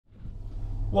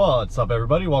What's up,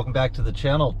 everybody? Welcome back to the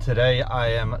channel. Today I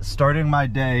am starting my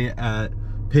day at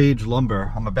Page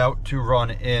Lumber. I'm about to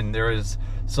run in. There is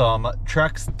some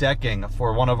Trex decking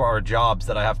for one of our jobs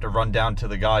that I have to run down to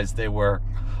the guys. They were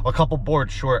a couple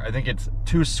boards short. I think it's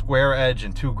 2 square edge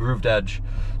and 2 grooved edge.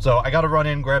 So I got to run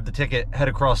in, grab the ticket, head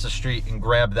across the street and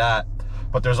grab that.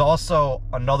 But there's also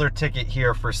another ticket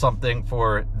here for something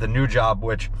for the new job,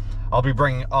 which I'll be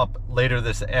bringing up later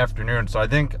this afternoon. So I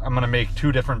think I'm gonna make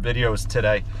 2 different videos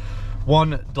today.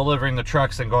 One delivering the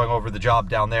Trex and going over the job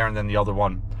down there, and then the other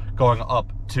one going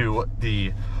up to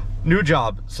the new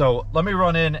job. So let me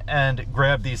run in and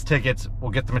grab these tickets.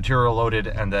 We'll get the material loaded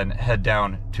and then head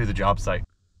down to the job site.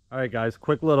 All right, guys,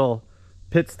 quick little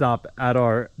pit stop at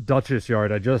our Dutchess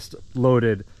yard. I just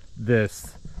loaded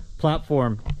this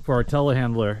platform for our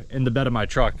telehandler in the bed of my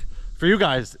truck. For you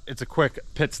guys, it's a quick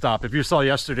pit stop. If you saw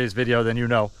yesterday's video, then you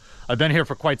know I've been here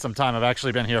for quite some time. I've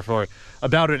actually been here for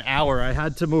about an hour. I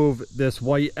had to move this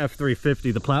white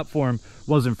F350. The platform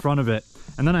was in front of it,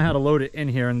 and then I had to load it in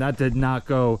here, and that did not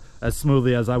go as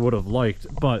smoothly as I would have liked.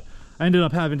 But I ended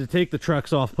up having to take the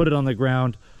Trex off, put it on the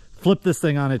ground, flip this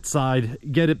thing on its side,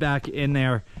 get it back in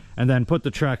there, and then put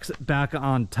the Trex back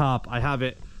on top. I have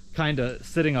it kind of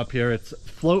sitting up here. It's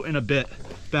floating a bit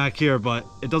back here, but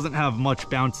it doesn't have much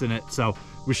bounce in it, so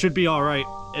we should be all right.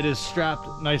 It is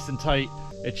strapped nice and tight.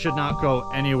 It should not go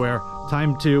anywhere.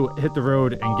 Time to hit the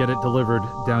road and get it delivered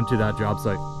down to that job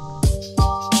site.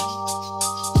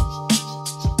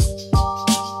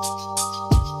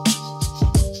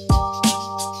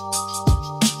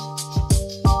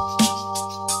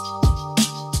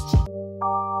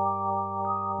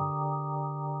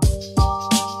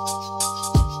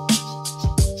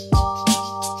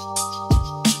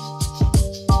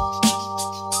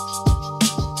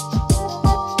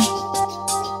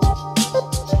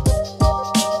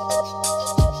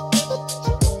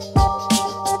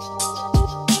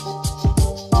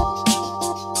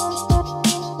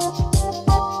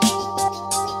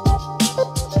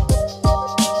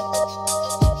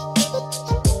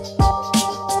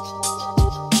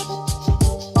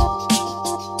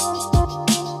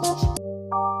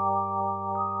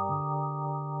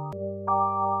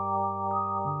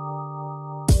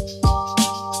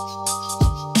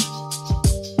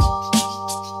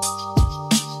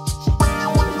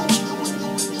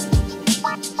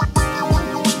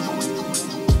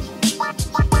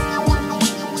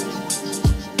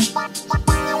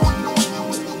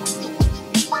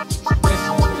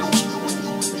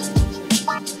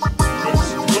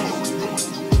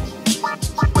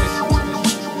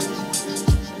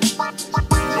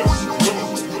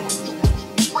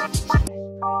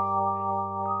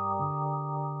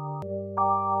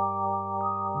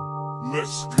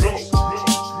 Let's go.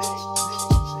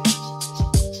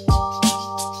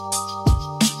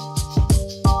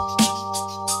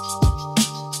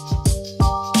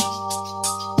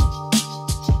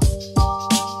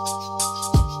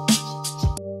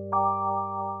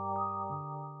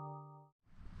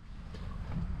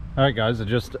 All right, guys, I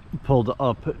just pulled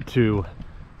up to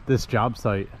this job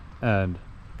site and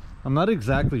I'm not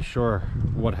exactly sure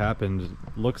what happened.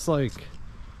 Looks like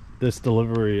this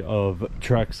delivery of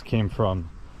Trex came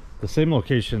from the same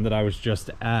location that I was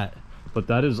just at, but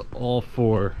that is all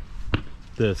for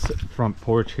this front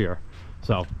porch here.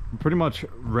 So I'm pretty much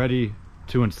ready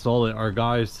to install it. Our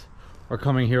guys are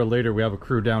coming here later. We have a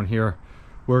crew down here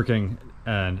working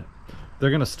and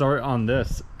they're gonna start on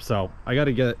this. So I got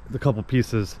to get the couple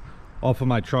pieces off of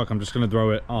my truck. I'm just gonna throw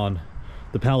it on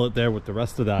the pallet there with the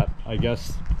rest of that. I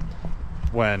guess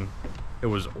when it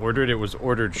was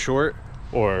ordered short,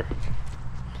 or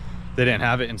they didn't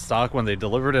have it in stock when they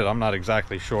delivered it. I'm not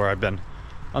exactly sure. I've been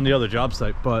on the other job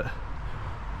site, but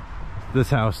this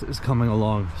house is coming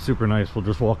along super nice. We'll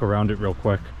just walk around it real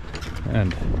quick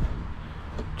and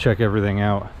check everything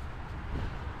out.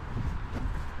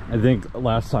 I think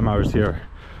last time I was here,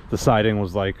 the siding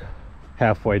was like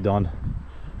halfway done.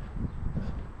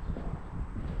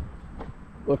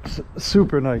 Looks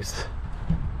super nice.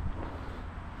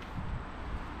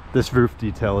 This roof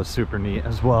detail is super neat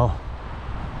as well.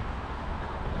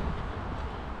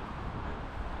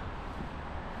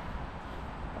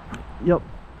 Yep,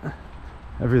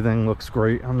 everything looks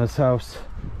great on this house.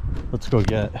 Let's go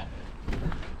get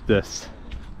this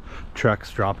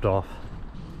Trex dropped off.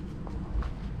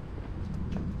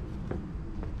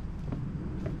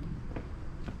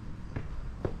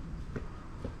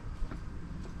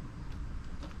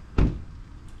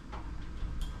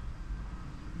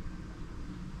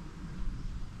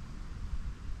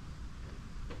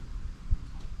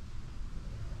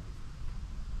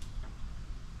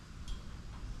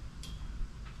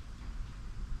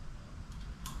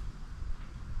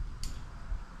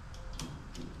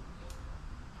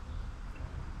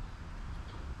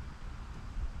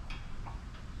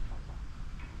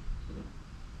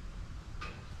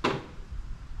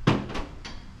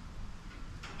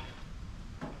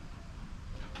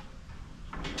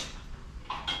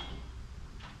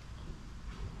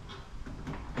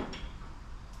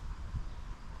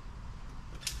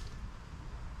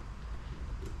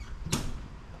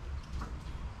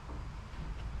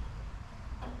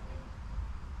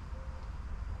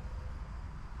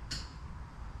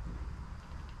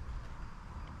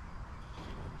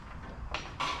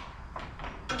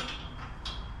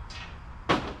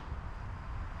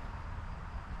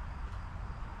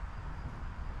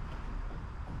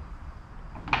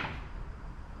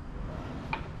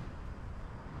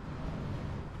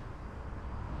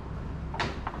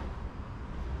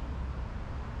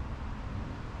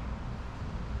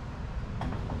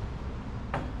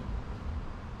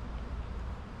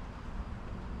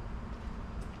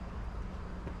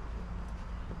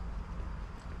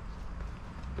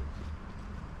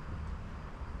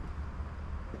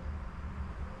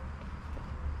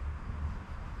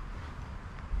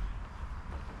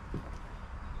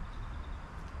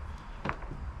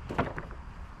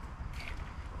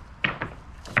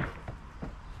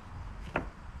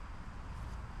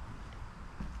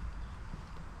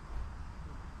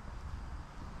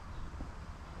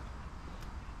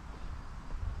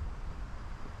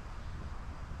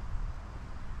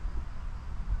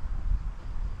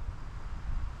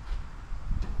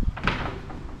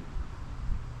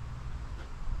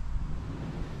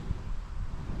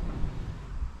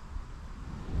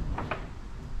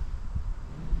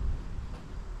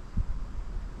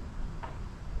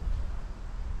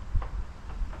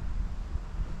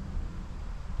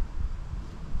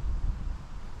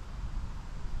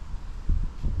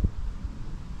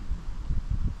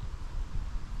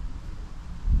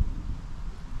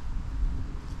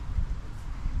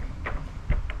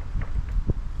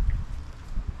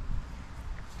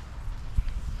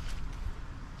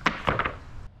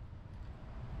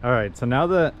 All right, so now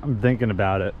that I'm thinking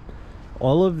about it,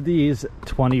 all of these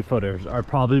 20 footers are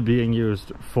probably being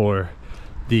used for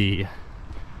the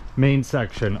main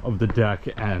section of the deck,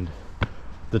 and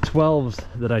the 12s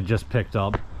that I just picked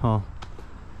up,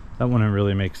 that wouldn't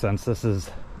really make sense. This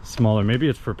is smaller. Maybe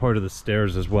it's for part of the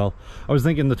stairs as well. I was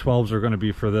thinking the 12s are going to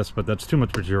be for this, but that's too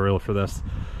much material for this,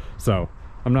 so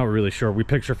I'm not really sure. We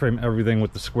picture frame everything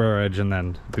with the square edge and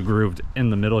then the grooved in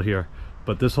the middle here,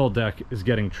 but this whole deck is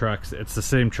getting Trex. It's the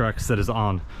same Trex that is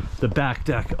on the back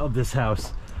deck of this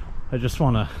house. I just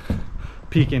want to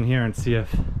peek in here and see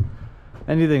if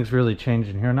anything's really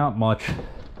changing here. Not much.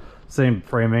 Same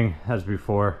framing as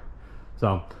before,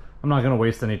 so I'm not going to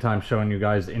waste any time showing you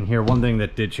guys in here. One thing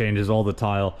that did change is all the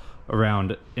tile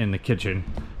around in the kitchen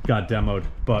got demoed,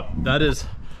 but that is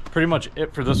pretty much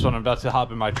it for this one. I'm about to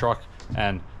hop in my truck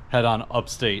and head on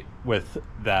upstate with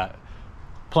that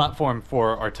platform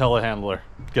for our telehandler,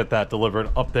 get that delivered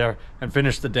up there and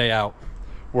finish the day out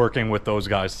working with those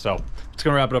guys. So it's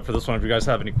gonna wrap it up for this one. If you guys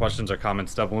have any questions or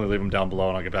comments, definitely leave them down below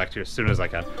and I'll get back to you as soon as I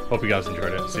can. Hope you guys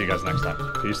enjoyed it. See you guys next time.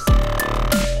 Peace.